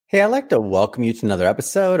Hey, I'd like to welcome you to another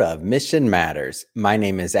episode of Mission Matters. My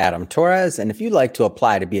name is Adam Torres, and if you'd like to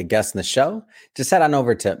apply to be a guest in the show, just head on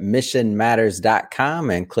over to missionmatters.com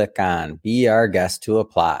and click on Be Our Guest to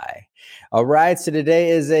apply. All right, so today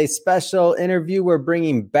is a special interview. We're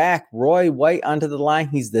bringing back Roy White onto the line.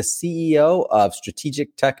 He's the CEO of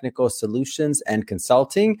Strategic Technical Solutions and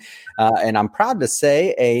Consulting, and I'm proud to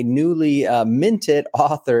say a newly minted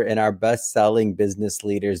author in our best-selling Business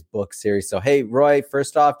Leaders book series. So, hey, Roy,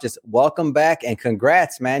 first off, just welcome back and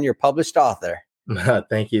congrats, man. You're a published author.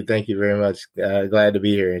 Thank you. Thank you very much. Glad to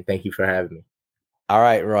be here, and thank you for having me. All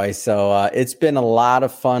right, Roy. So it's been a lot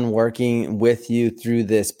of fun working with you through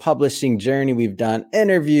this publishing journey. We've done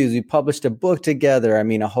interviews. We published a book together. I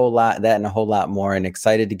mean, a whole lot, that and a whole lot more. And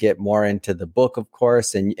excited to get more into the book, of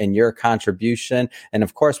course, and your contribution. And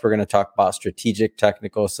of course, we're going to talk about strategic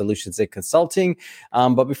technical solutions and consulting.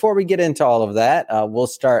 But before we get into all of that, we'll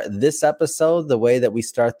start this episode the way that we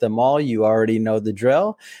start them all. You already know the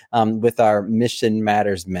drill, with our Mission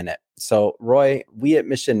Matters Minute. So, Roy, we at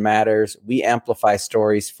Mission Matters, we amplify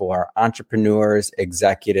stories for entrepreneurs,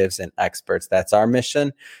 executives, and experts. That's our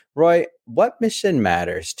mission. Roy, what mission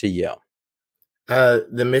matters to you?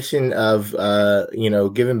 The mission of,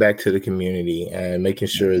 giving back to the community and making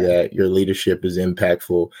sure that your leadership is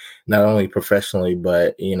impactful, not only professionally,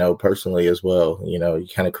 but, personally as well. You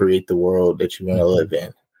kind of create the world that you want to live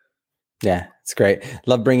in. Yeah, it's great.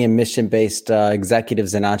 Love bringing mission-based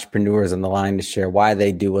executives and entrepreneurs on the line to share why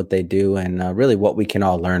they do what they do and really what we can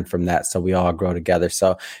all learn from that so we all grow together.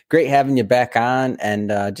 So great having you back on.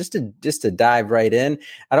 And just to dive right in,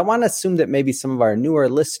 I don't want to assume that maybe some of our newer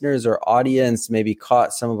listeners or audience maybe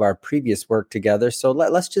caught some of our previous work together. So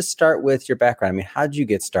let's just start with your background. I mean, how did you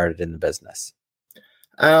get started in the business?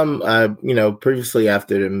 Previously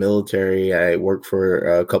after the military, I worked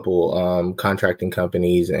for a couple contracting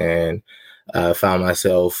companies and found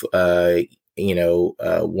myself, wanting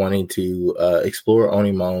to explore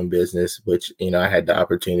owning my own business, which, I had the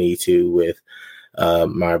opportunity to with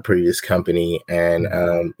my previous company and,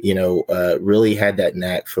 really had that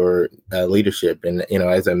knack for leadership. And,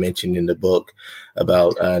 as I mentioned in the book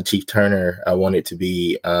about Chief Turner, I wanted to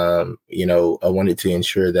be, I wanted to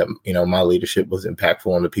ensure that, my leadership was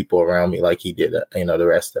impactful on the people around me like he did, the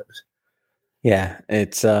rest of us. Yeah,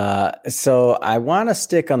 it's so I want to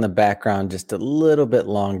stick on the background just a little bit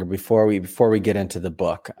longer before we get into the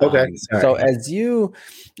book. Okay. So as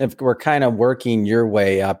if we're kind of working your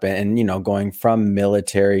way up and going from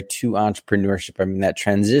military to entrepreneurship, I mean that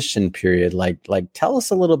transition period, like tell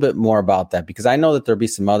us a little bit more about that, because I know that there'll be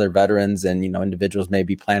some other veterans and individuals may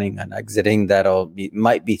be planning on exiting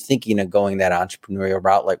might be thinking of going that entrepreneurial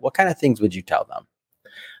route. Like what kind of things would you tell them?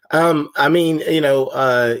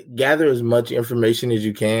 Gather as much information as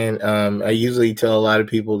you can. I usually tell a lot of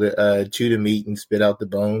people to chew the meat and spit out the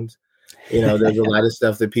bones. There's a lot of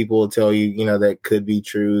stuff that people will tell you, that could be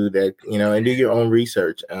true, that, and do your own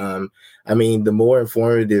research. The more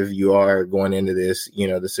informative you are going into this,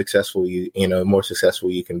 the more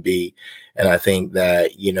successful you can be. And I think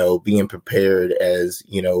that, being prepared as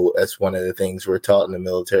one of the things we're taught in the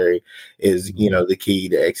military is, the key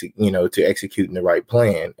to executing the right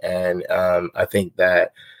plan. And I think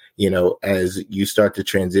that, as you start to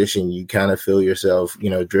transition, you kind of feel yourself,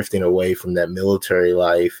 drifting away from that military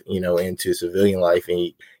life, into civilian life.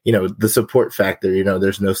 And, the support factor,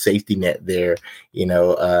 there's no safety net there,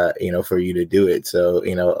 for you to do it. So,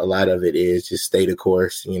 a lot of it is just stay the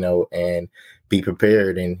course, and be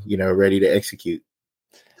prepared and, ready to execute.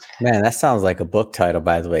 Man, that sounds like a book title,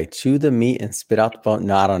 by the way. Chew the meat and spit out the bone.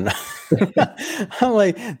 No, I don't know. I'm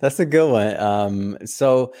like, that's a good one.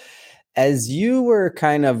 So as you were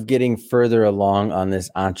kind of getting further along on this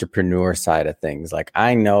entrepreneur side of things, like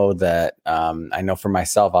I know that I know for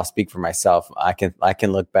myself, I'll speak for myself. I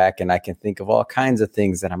can look back and I can think of all kinds of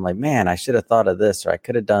things that I'm like, man, I should have thought of this, or I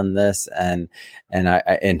could have done this. And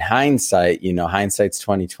I in hindsight, hindsight's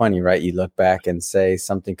 2020, right? You look back and say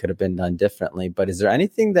something could have been done differently. But is there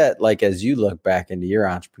anything that, like, as you look back into your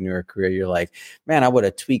entrepreneur career, you're like, man, I would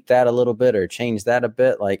have tweaked that a little bit or changed that a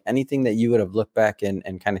bit? Like anything that you would have looked back and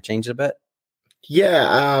kind of changed a bit?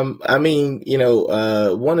 Yeah.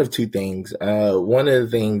 One of two things. One of the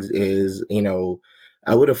things is,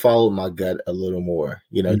 I would have followed my gut a little more,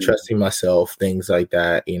 trusting myself, things like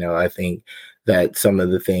that. I think that some of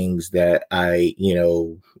the things that I,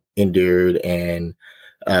 endured and,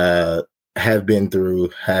 have been through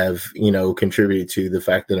have, contributed to the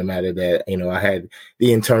fact of the matter that, I had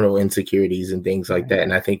the internal insecurities and things like that.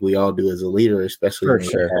 And I think we all do as a leader, especially For when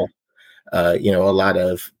sure. a lot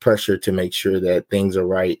of pressure to make sure that things are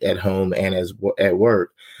right at home and at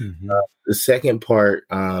work. Mm-hmm. The second part,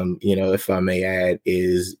 if I may add,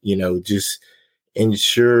 is, just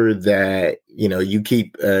ensure that, you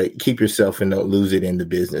keep yourself and don't lose it in the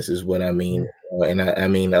business is what I mean. And I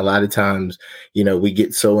mean, a lot of times, we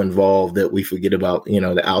get so involved that we forget about,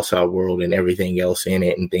 the outside world and everything else in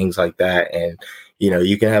it and things like that. And,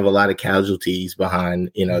 you can have a lot of casualties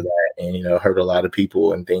behind, that, and, hurt a lot of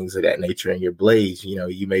people and things of that nature in your blaze.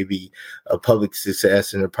 You may be a public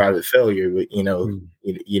success and a private failure, but,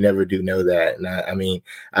 you never do know that. And I mean,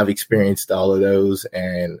 I've experienced all of those,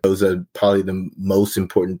 and those are probably the most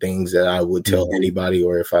important things that I would tell anybody,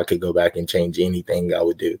 or if I could go back and change anything, I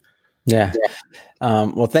would do. Yeah.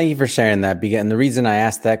 Well, thank you for sharing that. And the reason I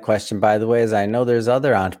asked that question, by the way, is I know there's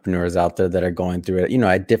other entrepreneurs out there that are going through it,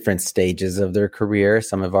 at different stages of their career.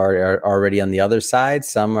 Some are already on the other side.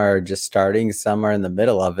 Some are just starting. Some are in the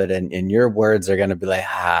middle of it. And your words are going to be like,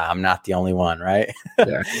 I'm not the only one, right?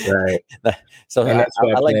 Yeah, right. So and that's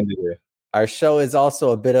what I like plan to do. Our show is also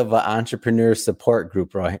a bit of an entrepreneur support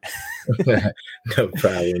group, right? No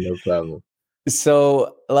problem.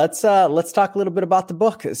 So let's talk a little bit about the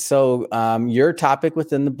book. So your topic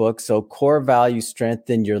within the book, so core values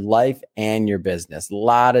strengthen your life and your business. A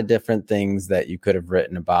lot of different things that you could have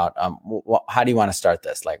written about. How do you want to start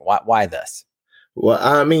this? Like, why this? Well,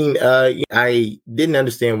 I mean, I didn't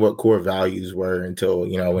understand what core values were until,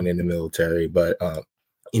 I went in the military. But,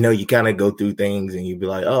 you kind of go through things and you'd be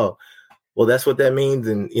like, oh, well, that's what that means.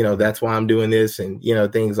 And, that's why I'm doing this, and,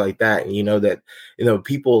 things like that. And, that,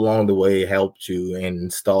 people along the way helped you and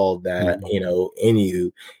installed that, in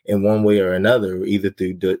you in one way or another, either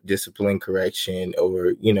through discipline, correction,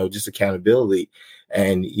 or, just accountability.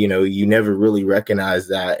 And, you never really recognize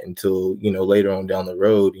that until, later on down the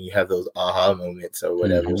road, and you have those aha moments or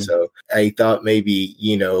whatever. Mm-hmm. So I thought maybe,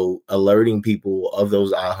 alerting people of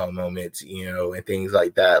those aha moments, and things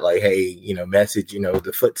like that, like, hey, message,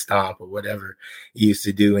 the foot stomp or whatever you used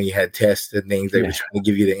to do when you had tests and things, they were trying to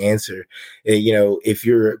give you the answer. And, if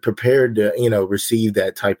you're prepared to, receive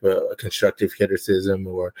that type of constructive criticism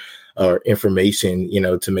or information,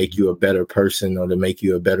 to make you a better person or to make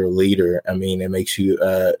you a better leader. I mean, it makes you,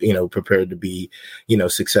 prepared to be,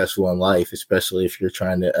 successful in life, especially if you're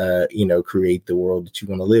trying to, create the world that you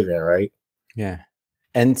want to live in. Right. Yeah.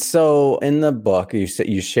 And so in the book, you said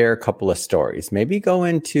you share a couple of stories. Maybe go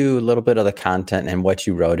into a little bit of the content and what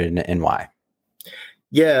you wrote and why.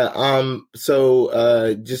 Yeah.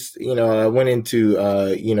 So just, I went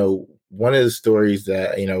into, one of the stories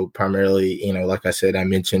that, primarily, like I said, I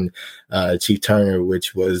mentioned Chief Turner,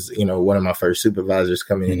 which was, one of my first supervisors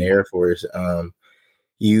coming in the Air Force.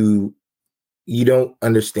 You don't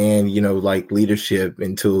understand, like leadership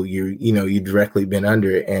until you directly been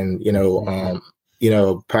under it. And,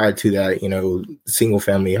 prior to that, single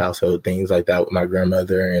family household, things like that with my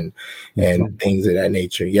grandmother and things of that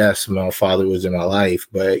nature. Yes, my father was in my life,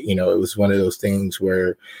 but, it was one of those things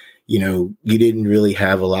where, you didn't really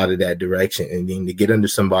have a lot of that direction. And then to get under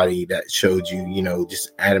somebody that showed you,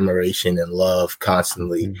 just admiration and love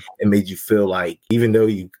constantly, it made you feel like, even though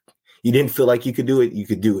you didn't feel like you could do it, you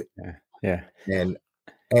could do it. Yeah. And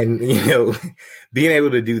being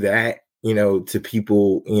able to do that, to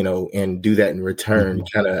people, and do that in return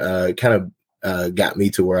kind of got me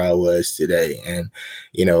to where I was today. And,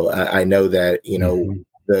 I know that,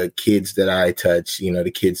 the kids that I touch,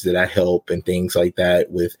 the kids that I help and things like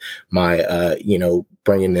that with my,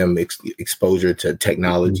 bringing them exposure to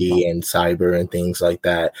technology and cyber and things like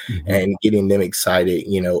that, and getting them excited,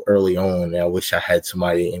 early on. And I wish I had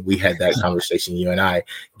somebody, and we had that conversation, you and I,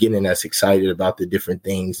 getting us excited about the different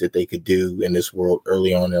things that they could do in this world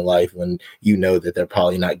early on in life, when that they're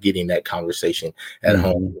probably not getting that conversation at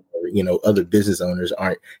home. Other business owners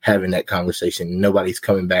aren't having that conversation. Nobody's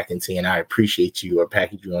coming back and saying, I appreciate you, or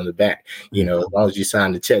package you on the back. As long as you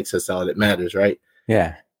sign the checks, that's all that matters, right?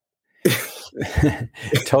 Yeah.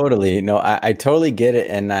 Totally. No, I totally get it.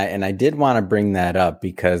 And I did want to bring that up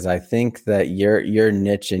because I think that your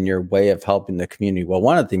niche and your way of helping the community. Well,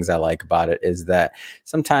 one of the things I like about it is that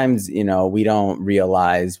sometimes, we don't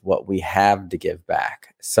realize what we have to give back.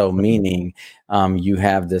 So meaning you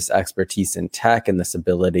have this expertise in tech and this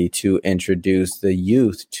ability to introduce the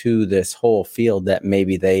youth to this whole field that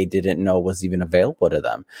maybe they didn't know was even available to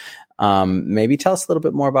them. Maybe tell us a little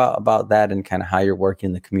bit more about that and kind of how you're working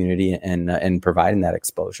in the community and providing that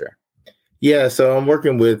exposure. Yeah, so I'm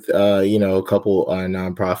working with a couple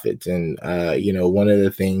nonprofits, and one of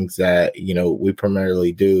the things that we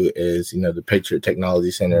primarily do is the Patriot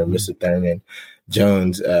Technology Center, Mr. Thurman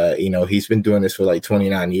Jones. He's been doing this for like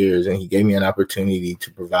 29 years, and he gave me an opportunity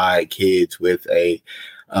to provide kids with a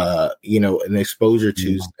an exposure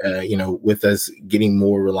to, with us getting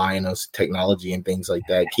more reliant on technology and things like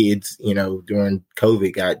that. Kids, during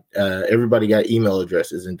COVID everybody got email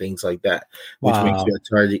addresses and things like that, which makes you a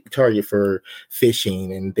target for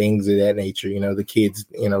phishing and things of that nature. The kids,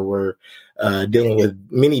 were dealing with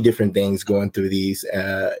many different things going through these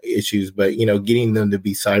issues, but getting them to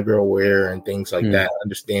be cyber aware and things like that,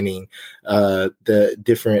 understanding the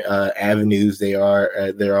different avenues there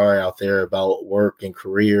are out there about work and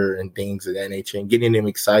career and things of that nature, and getting them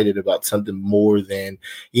excited about something more than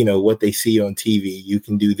what they see on TV. You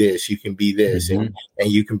can do this, you can be this, and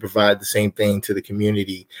you can provide the same thing to the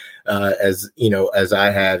community as I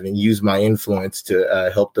have, and use my influence to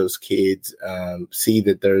help those kids see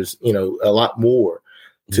that there's a lot more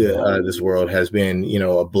to this world. Has been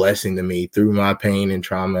a blessing to me through my pain and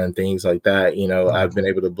trauma and things like that. I've been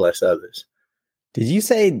able to bless others. Did you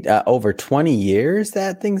say over 20 years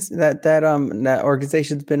that that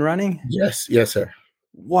organization's been running? Yes, sir.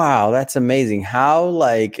 Wow, that's amazing. How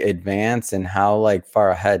advanced and how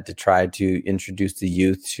far ahead to try to introduce the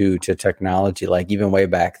youth to technology, even way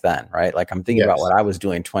back then, right? I'm thinking about what I was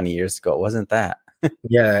doing 20 years ago. It wasn't that.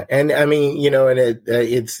 Yeah. And I mean, and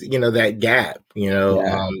it's, that gap,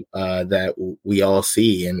 that we all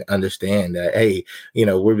see and understand that, hey,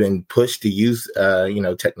 we've been pushed to use,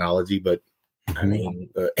 technology, but I mean,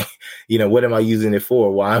 what am I using it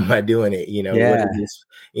for? Why am I doing it? What is this,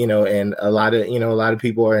 and a lot of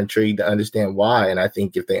people are intrigued to understand why. And I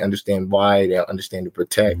think if they understand why, they'll understand to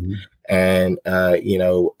protect and,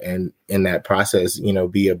 and in that process,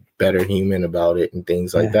 be a better human about it and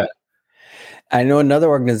things like that. I know another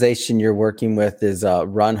organization you're working with is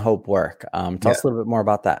Run Hope Work. Tell us a little bit more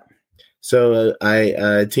about that. So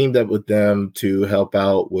I teamed up with them to help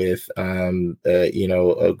out with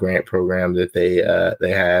a grant program that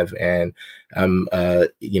they have, and I'm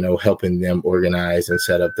helping them organize and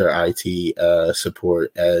set up their IT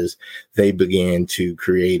support as they begin to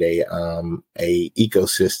create a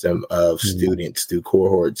ecosystem of students through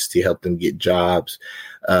cohorts to help them get jobs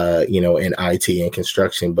in IT and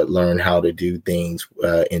construction, but learn how to do things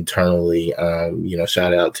internally.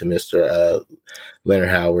 Shout out to Mr. Leonard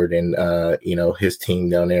Howard and his team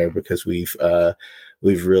down there, because we've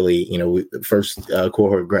really, first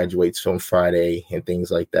cohort graduates on Friday and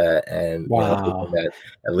things like that. And that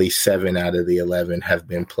at least 7 out of the 11 have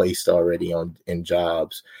been placed already in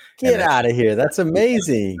jobs. Get out of here. That's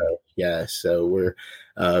amazing. So we're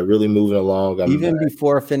really moving along. Even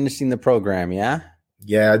before finishing the program. Yeah.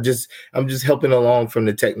 Yeah, I'm just helping along from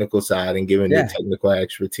the technical side and giving the technical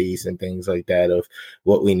expertise and things like that of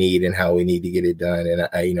what we need and how we need to get it done. And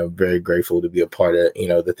I, very grateful to be a part of,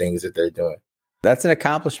 the things that they're doing. That's an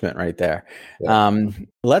accomplishment right there. Yeah.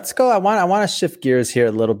 Let's go. I want to shift gears here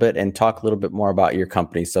a little bit and talk a little bit more about your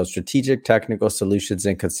company. So Strategic Technical Solutions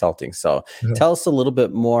and Consulting. So tell us a little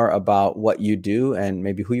bit more about what you do and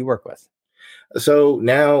maybe who you work with. So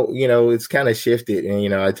now, it's kind of shifted,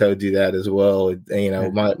 and, I told you that as well.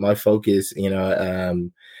 My focus,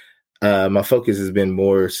 my focus has been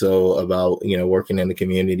more so about, working in the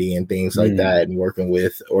community and things like that, and working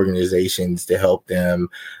with organizations to help them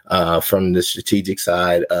from the strategic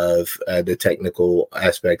side of the technical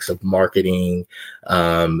aspects of marketing,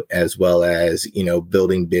 as well as,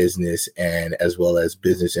 building business and as well as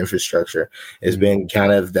business infrastructure. It's been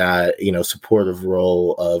kind of that, supportive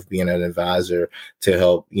role of being an advisor to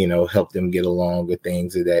help them get along with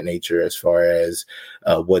things of that nature, as far as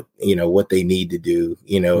what they need to do,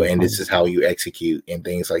 and this is how you execute and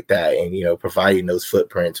things like that. And, providing those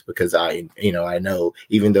footprints, because I know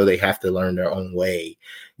even though they have to learn their own way,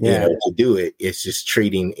 to do it, it's just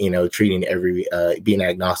treating every, being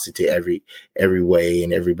agnostic to every way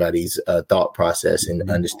and everybody's thought process, and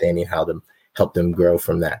understanding how to help them grow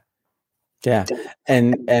from that. Yeah.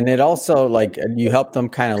 And it also you help them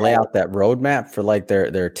kind of lay out that roadmap for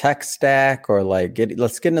their tech stack, or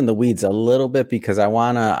let's get in the weeds a little bit, because I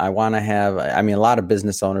want to have, a lot of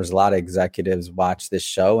business owners, a lot of executives watch this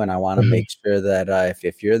show, and I want to make sure that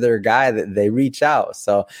if you're their guy, that they reach out.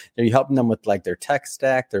 So are you helping them with their tech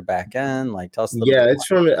stack, their back end? Tell us. It's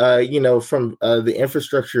from the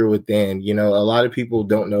infrastructure within, a lot of people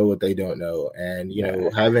don't know what they don't know. And,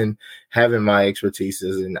 having my expertise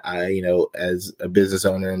as a business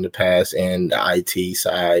owner in the past, and the IT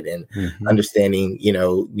side, and understanding,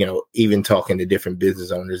 even talking to different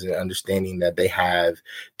business owners and understanding that they have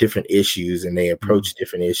different issues and they approach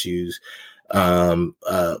different issues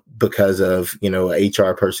because of, a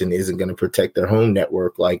HR person isn't going to protect their home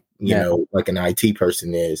network like, like an IT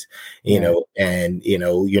person is, and,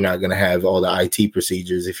 you're not going to have all the IT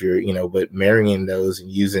procedures if you're, but marrying those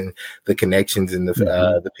and using the connections and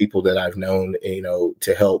the people that I've known,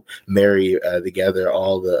 to help marry together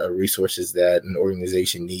all the resources that an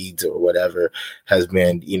organization needs or whatever has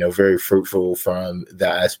been, very fruitful from the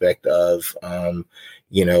aspect of,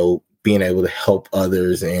 being able to help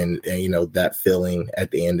others and that feeling at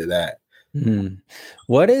the end of that.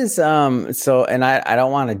 What is so, and I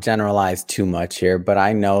don't want to generalize too much here, but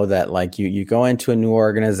I know that like you go into a new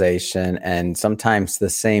organization and sometimes the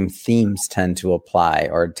same themes tend to apply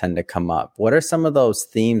or tend to come up. What are some of those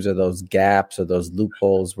themes or those gaps or those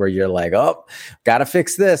loopholes where you're like, oh, gotta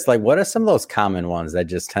fix this? Like, what are some of those common ones that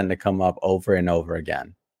just tend to come up over and over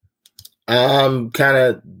again? Kind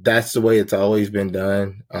of that's the way it's always been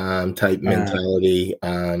done, type mentality,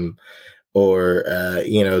 or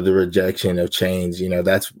the rejection of change.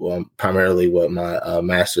 That's primarily what my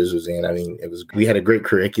master's was in. I mean, we had a great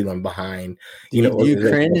curriculum behind. Do you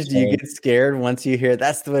cringe? Do you get scared once you hear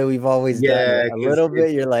that's the way we've always done it? A little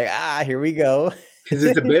bit. You're like, here we go. Because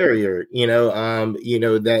it's a barrier,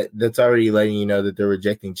 that's already letting you know that they're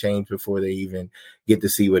rejecting change before they even get to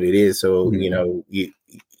see what it is. So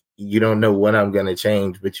you don't know what I'm going to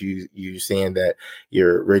change, but you're saying that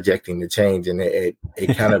you're rejecting the change, and it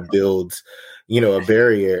kind of builds, a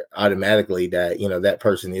barrier automatically that, that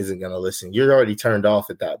person isn't going to listen. You're already turned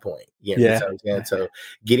off at that point. So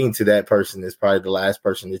getting to that person is probably the last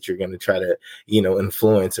person that you're going to try to,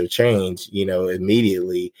 influence or change,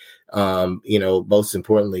 immediately. Most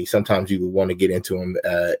importantly, sometimes you would want to get into them,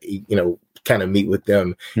 kind of meet with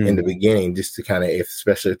them in the beginning, just to kind of,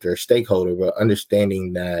 especially if they're a stakeholder, but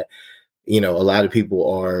understanding that, a lot of people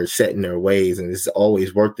are set in their ways and it's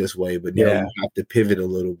always worked this way, but now you have to pivot a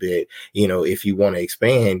little bit, if you want to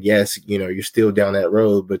expand. Yes, you're still down that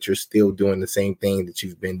road, but you're still doing the same thing that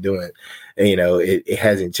you've been doing. It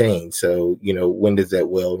hasn't changed. So, when does that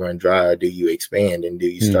well run dry, or do you expand and do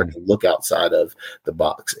you start to look outside of the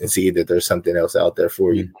box and see that there's something else out there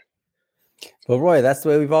for you? Well, Roy, that's the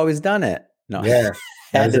way we've always done it. No, yeah,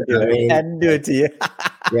 had to do it to you.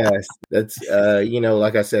 Yes, that's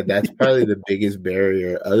like I said, that's probably the biggest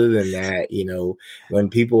barrier. Other than that, when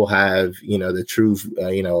people have the true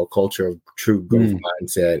culture of true growth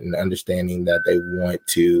mindset and understanding that they want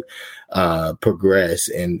to progress,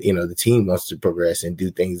 and the team wants to progress and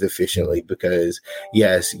do things efficiently, because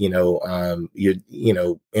yes, you're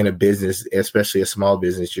in a business, especially a small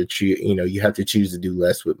business, you have to choose to do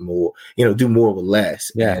less with more, do more with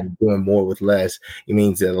less. And doing more with less, it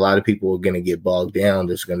means that a lot of people are going to get bogged down.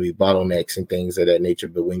 There's going to be bottlenecks and things of that nature.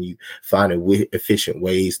 But when you find efficient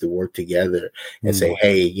ways to work together and say,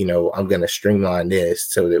 hey, I'm going to streamline this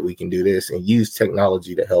so that we can do this, and use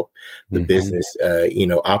technology to help the business,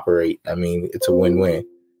 operate. I mean, it's a win-win.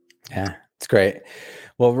 Yeah, it's great.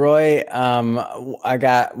 Well, Roy, I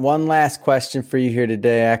got one last question for you here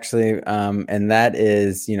today, actually, and that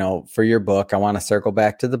is, for your book. I want to circle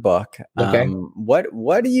back to the book. Okay.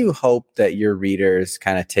 What do you hope that your readers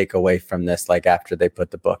kind of take away from this, like after they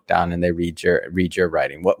put the book down and they read your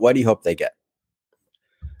writing? What do you hope they get?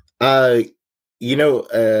 The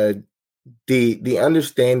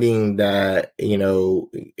understanding that,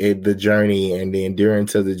 the journey and the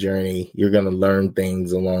endurance of the journey, you're going to learn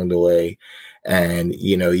things along the way. And,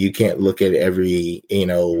 you can't look at every,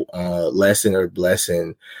 lesson or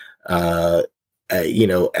blessing, as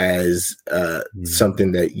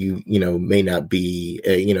something that may not be,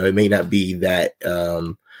 it may not be that,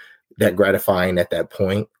 that gratifying at that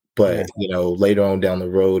point. But, later on down the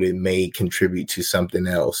road, it may contribute to something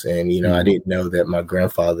else. And, I didn't know that my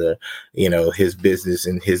grandfather, his business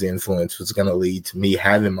and his influence was going to lead to me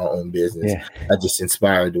having my own business. Yeah. I just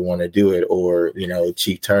inspired to want to do it. Or,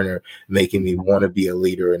 Chief Turner making me want to be a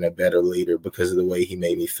leader and a better leader because of the way he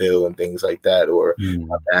made me feel and things like that. Or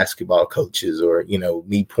my basketball coaches, or,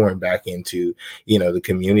 me pouring back into, the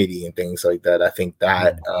community and things like that. I think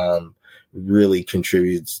that, really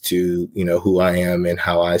contributes to who I am and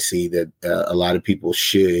how I see that a lot of people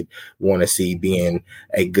should want to see being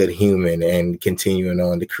a good human and continuing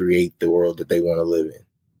on to create the world that they want to live in.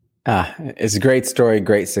 It's a great story,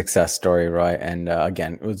 great success story, Roy. And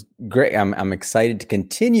again, it was great. I'm excited to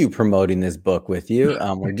continue promoting this book with you.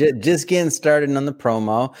 We're just getting started on the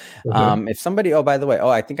promo. If somebody, by the way,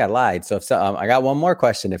 I think I lied. So if I got one more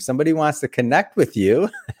question. If somebody wants to connect with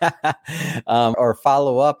you or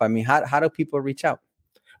follow up, I mean, how do people reach out?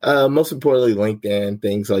 Most importantly, LinkedIn,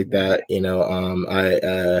 things like that.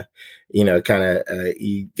 Kind of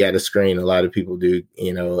you got to screen. A lot of people do,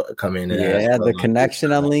 come in and ask Yeah, for a the lot of this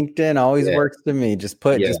connection on stuff. LinkedIn always Yeah, works to me. Just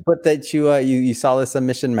yeah, put that you saw this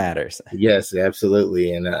submission matters. yes,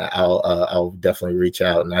 absolutely. And I'll definitely reach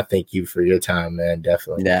out. And I thank you for your time, man.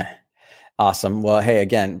 Definitely. Yeah. Awesome. Well, hey,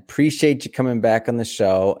 again, appreciate you coming back on the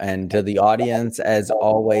show. And to the audience, as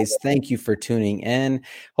always, thank you for tuning in.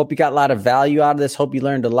 Hope you got a lot of value out of this. Hope you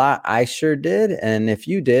learned a lot. I sure did. And if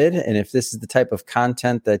you did, and if this is the type of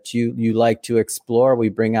content that you like to explore, we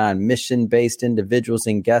bring on mission-based individuals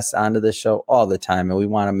and guests onto the show all the time. And we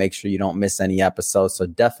want to make sure you don't miss any episodes. So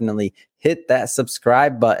definitely hit that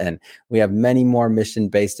subscribe button. We have many more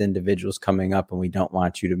mission-based individuals coming up, and we don't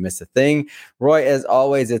want you to miss a thing. Roy, as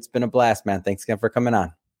always, it's been a blast, man. Thanks again for coming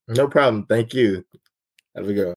on. No problem. Thank you. Have a good one.